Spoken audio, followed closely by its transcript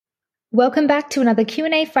Welcome back to another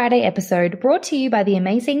Q&A Friday episode brought to you by the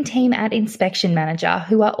amazing team at Inspection Manager,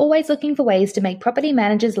 who are always looking for ways to make property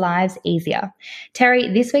managers' lives easier. Terry,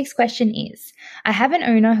 this week's question is, I have an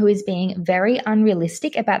owner who is being very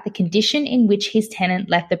unrealistic about the condition in which his tenant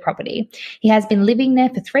left the property. He has been living there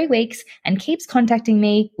for 3 weeks and keeps contacting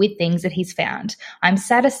me with things that he's found. I'm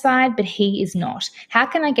satisfied, but he is not. How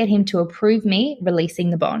can I get him to approve me releasing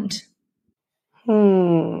the bond?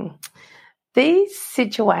 These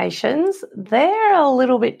situations, they're a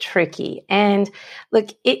little bit tricky. And look,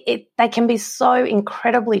 they can be so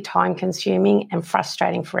incredibly time-consuming and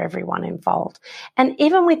frustrating for everyone involved. And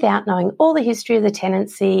even without knowing all the history of the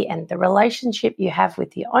tenancy and the relationship you have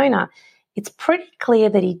with the owner, it's pretty clear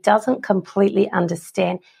that he doesn't completely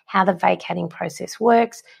understand how the vacating process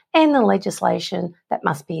works and the legislation that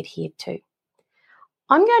must be adhered to.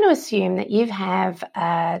 I'm going to assume that you have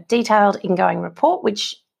a detailed ingoing report,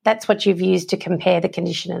 which that's what you've used to compare the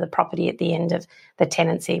condition of the property at the end of the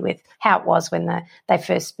tenancy with how it was when they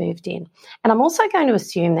first moved in. And I'm also going to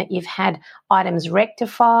assume that you've had items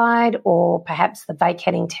rectified, or perhaps the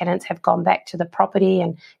vacating tenants have gone back to the property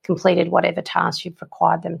and completed whatever tasks you've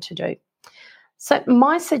required them to do. So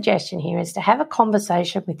my suggestion here is to have a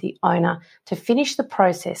conversation with the owner to finish the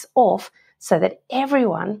process off so that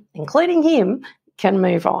everyone, including him, can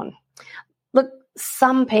move on. Look,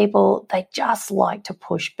 some people, they just like to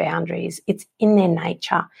push boundaries. It's in their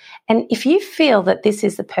nature. And if you feel that this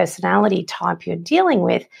is the personality type you're dealing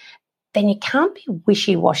with, then you can't be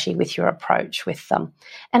wishy-washy with your approach with them.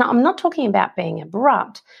 And I'm not talking about being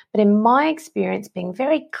abrupt, but in my experience, being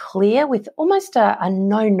very clear with almost a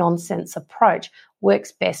no-nonsense approach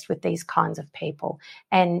works best with these kinds of people.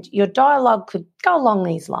 And your dialogue could go along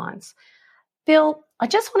these lines. Bill, I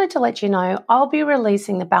just wanted to let you know I'll be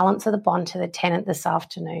releasing the balance of the bond to the tenant this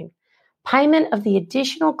afternoon. Payment of the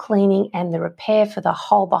additional cleaning and the repair for the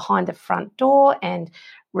hole behind the front door and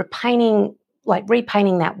repainting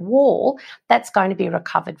that wall, that's going to be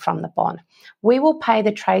recovered from the bond. We will pay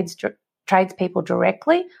the tradespeople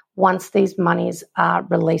directly once these monies are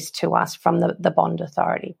released to us from the bond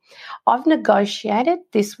authority. I've negotiated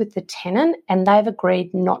this with the tenant and they've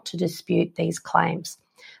agreed not to dispute these claims.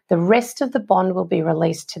 The rest of the bond will be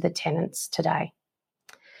released to the tenants today.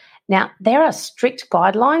 Now, there are strict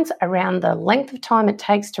guidelines around the length of time it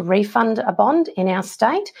takes to refund a bond in our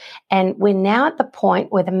state, and we're now at the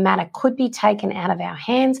point where the matter could be taken out of our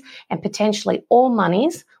hands and potentially all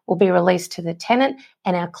monies will be released to the tenant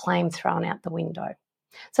and our claim thrown out the window.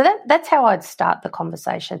 So that's how I'd start the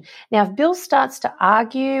conversation. Now, if Bill starts to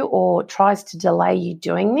argue or tries to delay you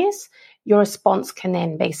doing this, your response can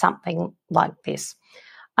then be something like this.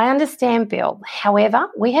 I understand, Bill. However,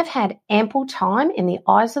 we have had ample time in the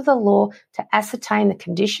eyes of the law to ascertain the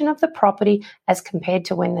condition of the property as compared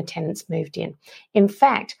to when the tenants moved in. In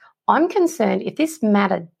fact, I'm concerned if this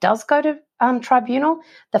matter does go to tribunal,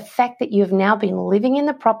 the fact that you've now been living in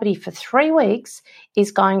the property for 3 weeks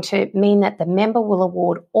is going to mean that the member will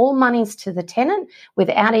award all monies to the tenant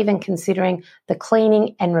without even considering the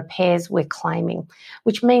cleaning and repairs we're claiming,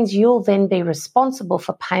 which means you'll then be responsible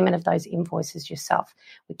for payment of those invoices yourself.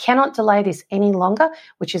 We cannot delay this any longer,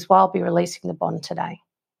 which is why I'll be releasing the bond today.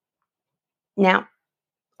 Now,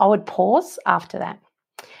 I would pause after that.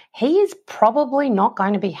 He is probably not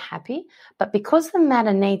going to be happy, but because the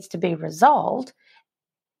matter needs to be resolved,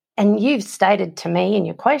 and you've stated to me in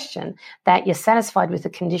your question that you're satisfied with the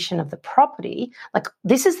condition of the property, like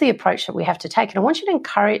this is the approach that we have to take. And I want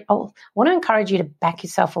to encourage you to back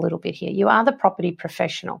yourself a little bit here. You are the property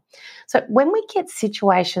professional. So when we get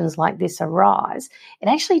situations like this arise, it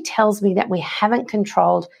actually tells me that we haven't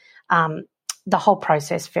controlled the whole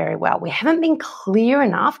process very well. We haven't been clear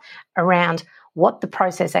enough around what the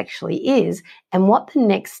process actually is and what the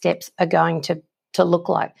next steps are going to look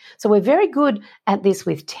like. So we're very good at this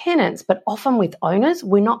with tenants, but often with owners,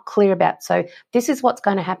 we're not clear about, so this is what's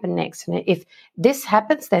going to happen next. And if this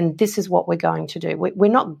happens, then this is what we're going to do. We're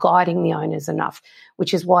not guiding the owners enough,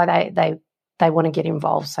 which is why they want to get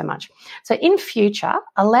involved so much. So in future,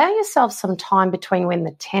 allow yourself some time between when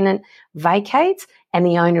the tenant vacates and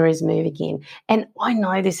the owner is moving in. And I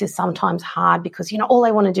know this is sometimes hard because, all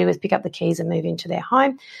they want to do is pick up the keys and move into their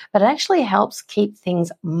home, but it actually helps keep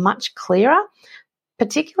things much clearer,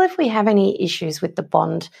 particularly if we have any issues with the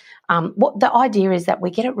bond. What the idea is that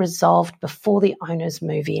we get it resolved before the owners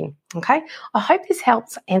move in, okay? I hope this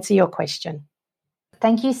helps answer your question.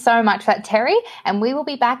 Thank you so much for that, Terry, and we will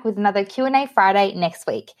be back with another Q&A Friday next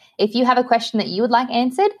week. If you have a question that you would like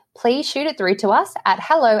answered, please shoot it through to us at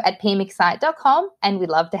hello@pmexcite.com and we'd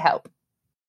love to help.